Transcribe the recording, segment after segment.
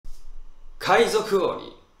海賊王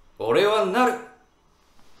に俺はなる。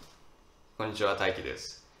こんにちは、大輝で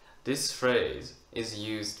す。This phrase is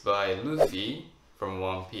used by Luffy from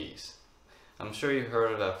One Piece. I'm sure you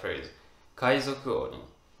heard of that phrase. 海賊王に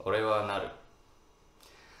俺はなる。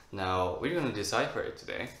Now, we're going to decipher it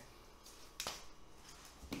today.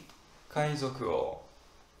 海賊王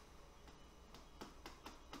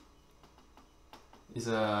is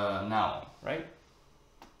a noun, right?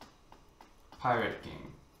 Pirate King.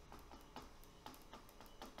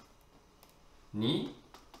 に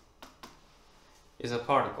is a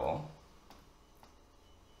particle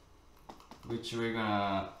which we're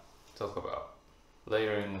gonna talk about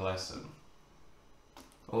later in the lesson.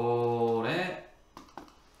 俺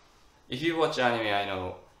If you watch anime, I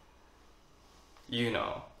know you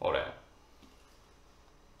know 俺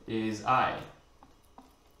is I,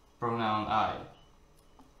 pronoun I.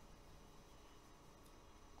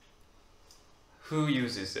 Who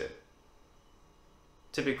uses it?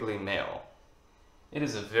 Typically male. It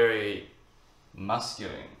is a very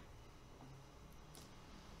masculine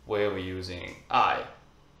way of using I.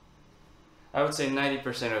 I would say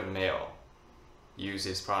 90% of male use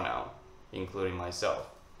this pronoun, including myself.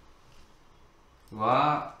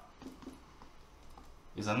 Wa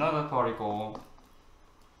is another particle,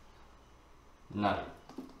 naru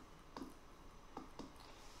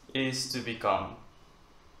is to become.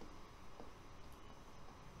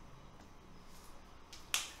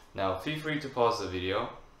 Now feel free to pause the video.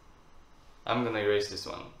 I'm gonna erase this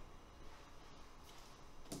one.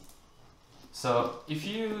 So if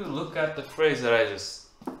you look at the phrase that I just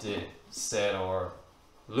said, or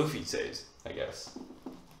Luffy says, I guess,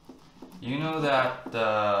 you know that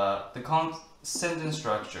the sentence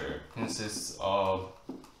structure consists of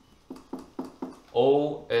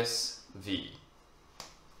OSV,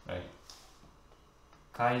 right?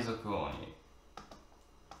 海賊王に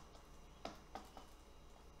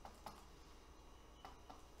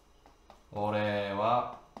俺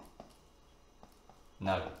は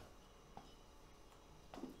なる.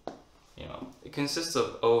 You know, it consists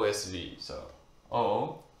of OSV. So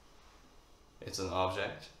O, it's an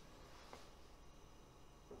object.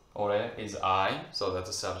 Ore is I, so that's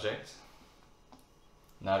a subject.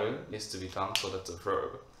 Naru is to become, so that's a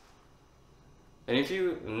verb. And if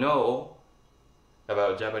you know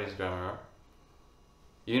about Japanese grammar,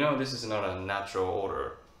 you know this is not a natural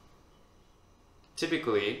order.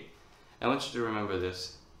 Typically, I want you to remember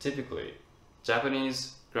this. Typically,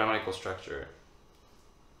 Japanese grammatical structure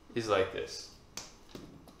is like this.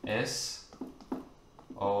 S,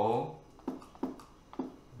 O,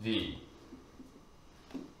 V.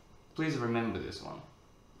 Please remember this one.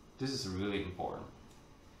 This is really important.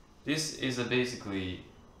 This is a basically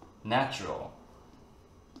natural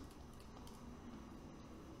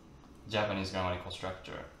Japanese grammatical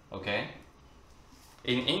structure, okay?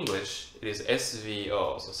 In English, it is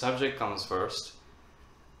SVO, so subject comes first,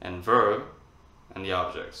 and verb, and the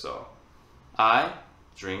object. So, I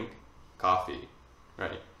drink coffee,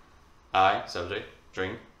 right? I, subject,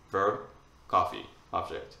 drink, verb, coffee,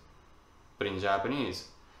 object. But in Japanese,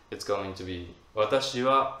 it's going to be 私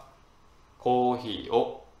はコーヒー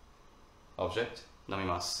を object, 飲み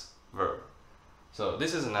ます verb. So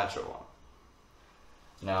this is a natural one.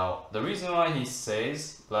 Now, the reason why he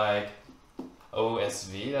says like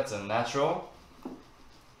OSV, that's a natural,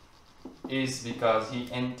 is because he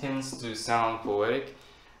intends to sound poetic,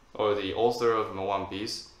 or the author of One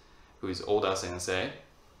Piece, who is Oda Sensei,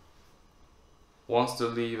 wants to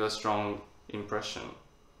leave a strong impression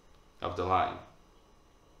of the line.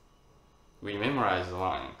 We memorize the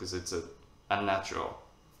line because it's unnatural.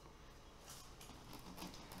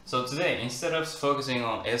 So today, instead of focusing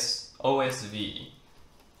on OSV,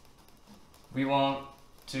 we want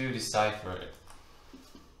to decipher it,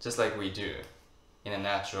 just like we do in a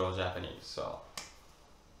natural Japanese. So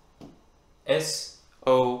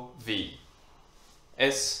S-O-V,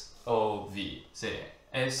 S-O-V, say it.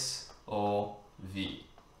 S-O-V,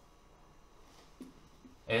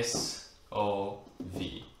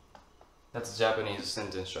 S-O-V. That's Japanese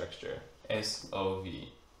sentence structure.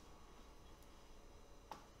 S-O-V,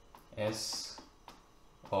 S-O-V.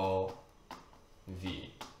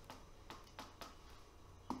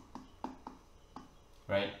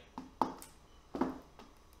 Right?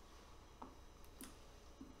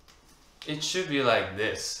 It should be like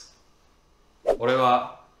this. 俺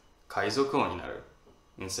は海賊王になる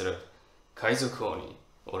instead of 海賊王に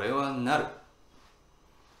俺はなる.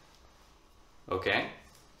 Okay?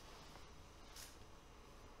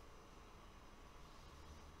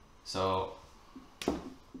 So,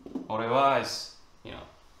 俺は is, you know,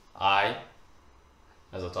 I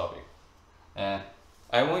as a topic. And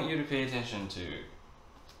I want you to pay attention to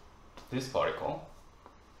this particle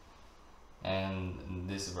and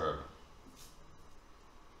this verb.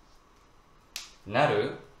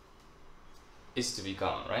 Naru is to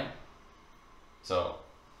become, right? So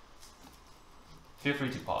feel free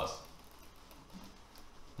to pause.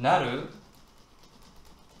 Naru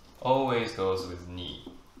always goes with ni.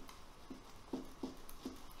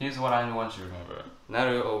 Here's what I want you to remember.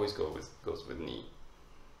 Naru always goes with ni.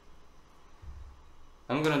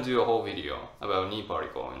 I'm gonna do a whole video about ni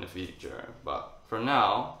particle in the future, but for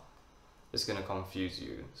now, it's gonna confuse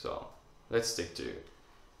you. So let's stick to it.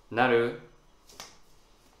 Naru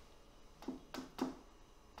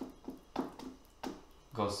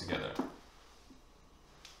goes together.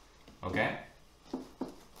 Okay?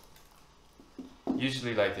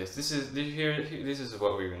 Usually like this. This is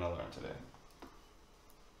what we're gonna learn today.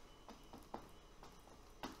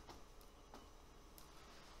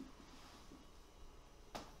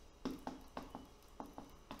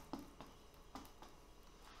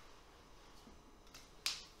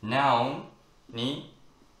 Noun ni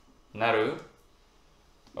naru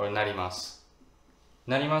or narimasu.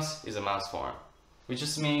 Narimasu is a mass form, which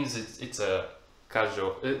just means it's a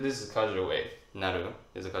casual. This is a casual way. Naru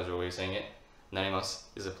is a casual way of saying it. Narimasu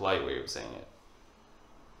is a polite way of saying it.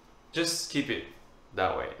 Just keep it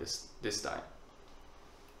that way this time.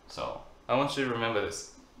 So I want you to remember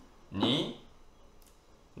this. Ni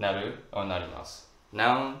naru or narimasu.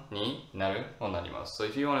 Noun ni naru or narimasu. So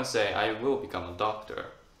if you want to say I will become a doctor,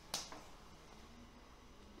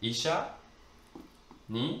 isha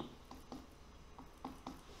ni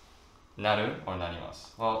naru or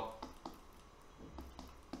narimasu. Well,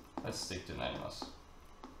 let's stick to narimasu.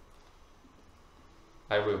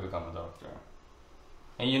 I will become a doctor.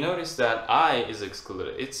 And you notice that I is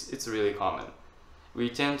excluded. It's really common. We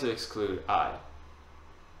tend to exclude I.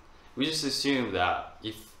 We just assume that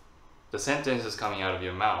if the sentence is coming out of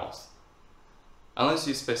your mouth, unless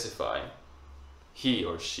you specify he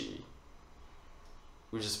or she,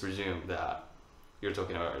 we just presume that you're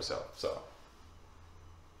talking about yourself. So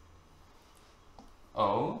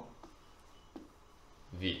O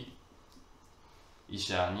V 医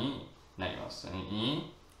者になります。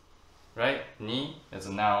に right? に is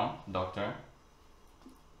a noun, doctor.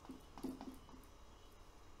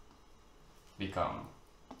 Become.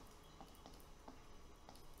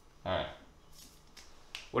 Alright.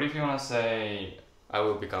 What if you want to say, I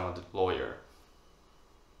will become a lawyer?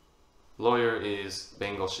 Lawyer is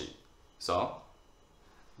弁護士. So,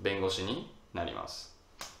 弁護士になります.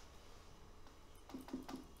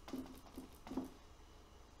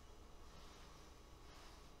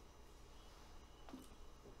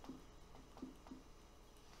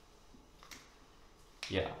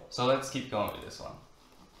 Yeah, so let's keep going with this one.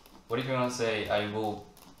 What if you want to say, I will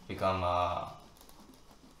become a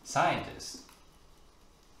scientist?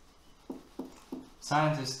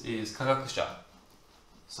 Scientist is 科学者.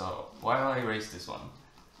 So while I erase this one,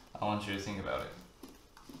 I want you to think about it.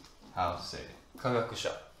 How to say it. 科学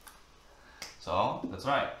者. So that's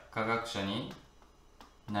right. 科学者に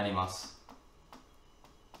なります.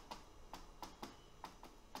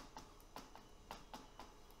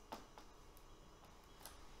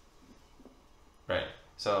 Right.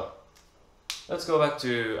 So let's go back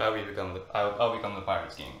to I'll become the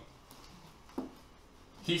pirate king.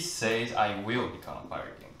 He says I will become a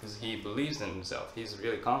pirate king because he believes in himself. He's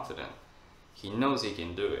really confident. He knows he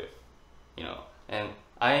can do it, you know. And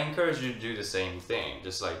I encourage you to do the same thing,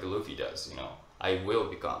 just like Luffy does, you know. I will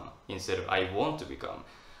become instead of I want to become.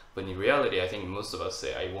 But in reality, I think most of us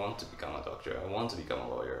say I want to become a doctor, I want to become a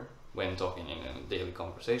lawyer when talking in a daily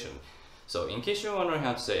conversation. So in case you're wondering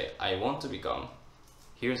how to say I want to become,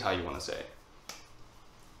 here's how you want to say it.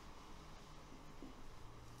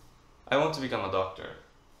 I want to become a doctor.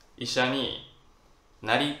 医者に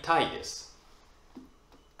なりたいです.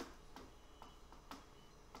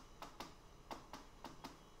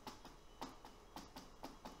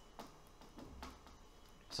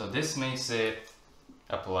 So this makes it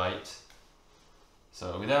a polite.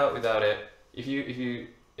 So without it, if you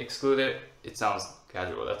exclude it, it sounds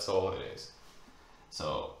casual. That's all it is.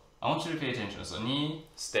 So I want you to pay attention. So ni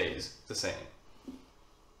stays the same.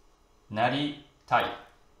 なりたい.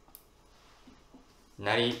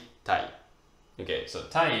 なりたい. Okay, so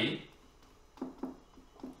たい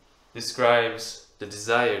describes the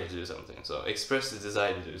desire to do something. So express the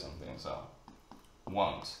desire to do something. So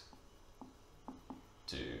want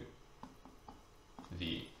to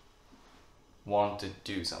be, want to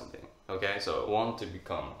do something. Okay, so want to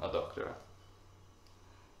become a doctor.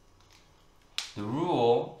 The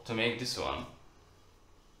rule to make this one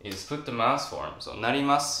is put the mass form. So なり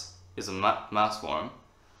ます is a mass form.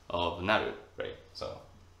 of naru, right? So,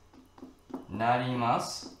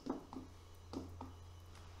 narimasu.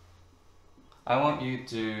 I want you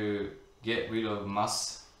to get rid of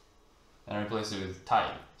mas and replace it with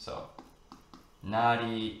tai. So,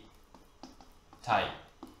 nari tai.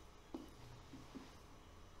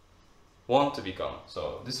 Want to become.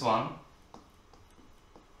 So, this one,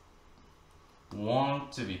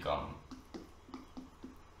 want to become.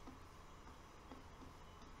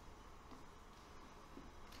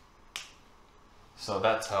 So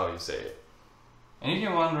that's how you say it. And if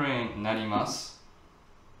you're wondering, narimasu,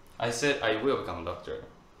 I said I will become a doctor.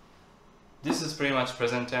 This is pretty much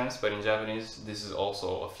present tense, but in Japanese, this is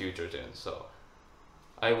also a future tense. So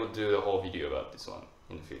I will do the whole video about this one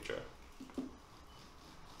in the future.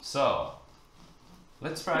 So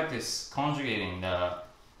let's practice conjugating the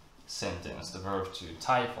sentence, the verb to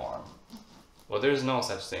tai form. Well, there's no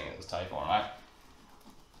such thing as tai form.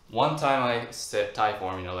 One time I said tai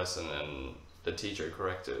form in a lesson and the teacher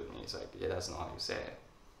corrected me. He's like, yeah, that's not how you say it.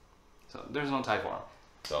 So there's no tai form.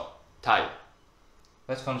 So tai.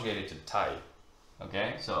 Let's conjugate it to tai.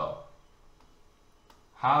 Okay, so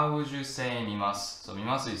how would you say mimasu? So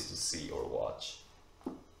mimasu is to see or watch.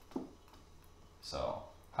 So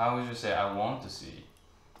how would you say I want to see?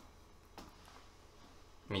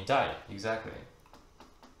 Mitai, exactly.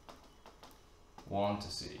 Want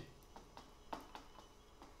to see.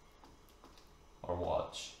 Or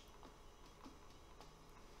watch.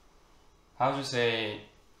 How would you say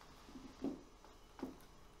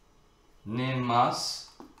nemasu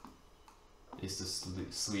is to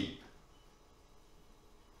sleep.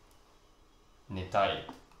 Netai.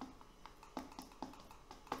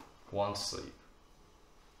 Want to sleep.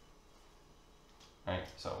 Right,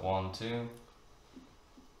 so 1, 2.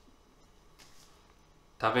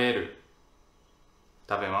 Taberu.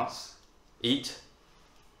 Tabemasu. Eat.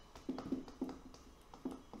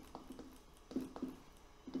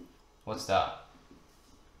 What's that?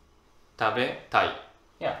 Tabetai.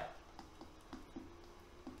 Yeah.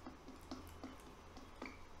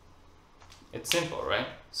 It's simple, right?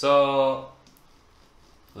 So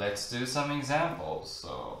let's do some examples.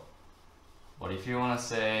 So what if you want to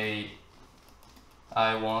say,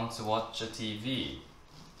 I want to watch a TV?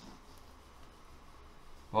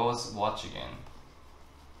 What was watch again?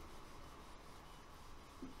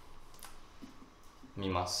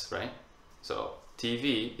 Mimasu, right? So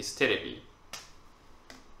TV is terebi.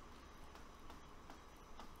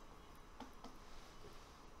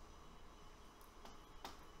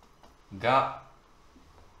 Ga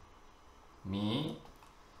mi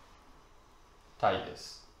tai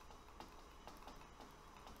desu.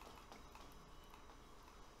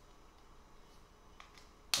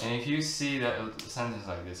 And if you see that sentence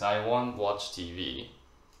like this, I won't watch TV,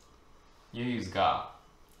 you use ga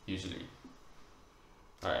usually.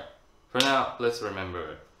 Alright, for now let's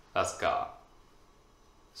remember as ga.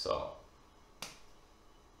 So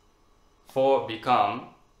for become,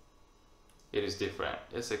 it is different.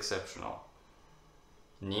 It's exceptional.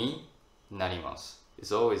 Ni narimasu.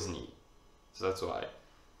 It's always ni. So that's why.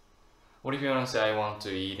 What if you want to say I want to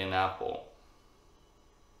eat an apple?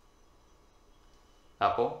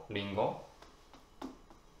 Apple, ringo.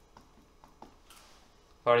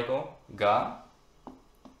 Particle, ga.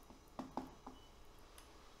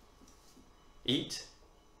 Eat,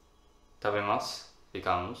 tabemasu,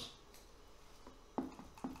 becomes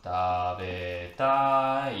tabetai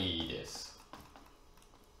desu.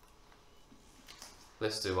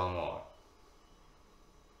 Let's do one more.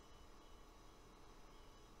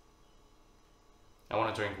 I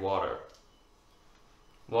want to drink water.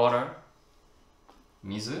 Water,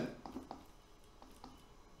 mizu,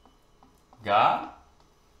 ga,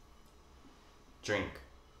 drink.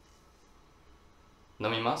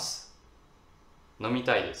 Nomimasu,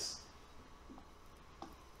 nomitai desu.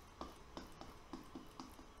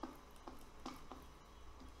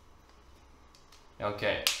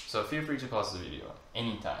 Okay, so feel free to pause the video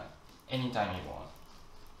anytime you want.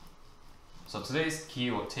 So today's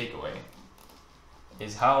key or takeaway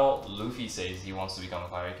is how Luffy says he wants to become a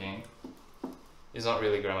Pirate King is not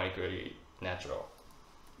really grammatically natural.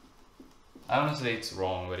 I don't want to say it's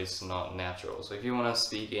wrong, but it's not natural. So if you want to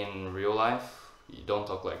speak in real life, you don't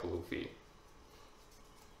talk like Luffy.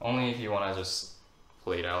 Only if you want to just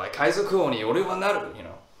play it out like Kaizoku Oni, ore wa naru, you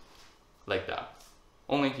know, like that.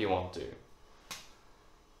 Only if you want to.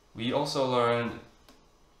 We also learned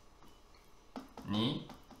ni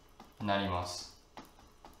narimasu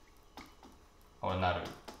or naru.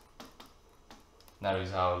 Naru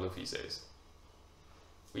is how Luffy says.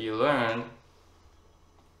 We learned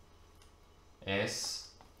S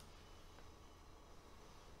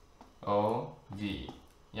O V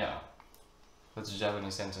Yeah, that's a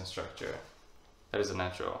Japanese sentence structure. That is a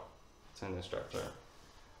natural sentence structure.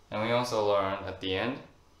 And we also learned at the end,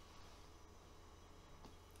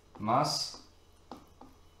 must,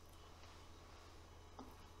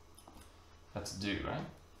 that's do, right?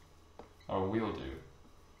 Or will do.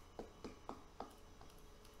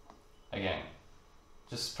 Again,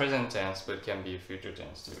 just present tense, but it can be future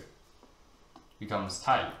tense too. Becomes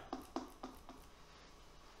tai.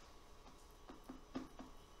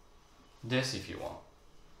 This if you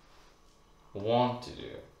want to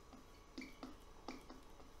do.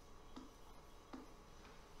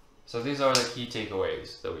 So these are the key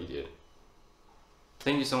takeaways that we did.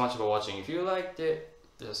 Thank you so much for watching. If you liked it,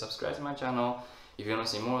 just subscribe to my channel. If you want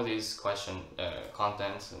to see more of these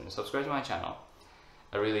contents, and subscribe to my channel.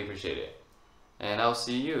 I really appreciate it. And I'll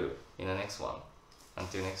see you in the next one.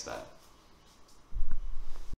 Until next time.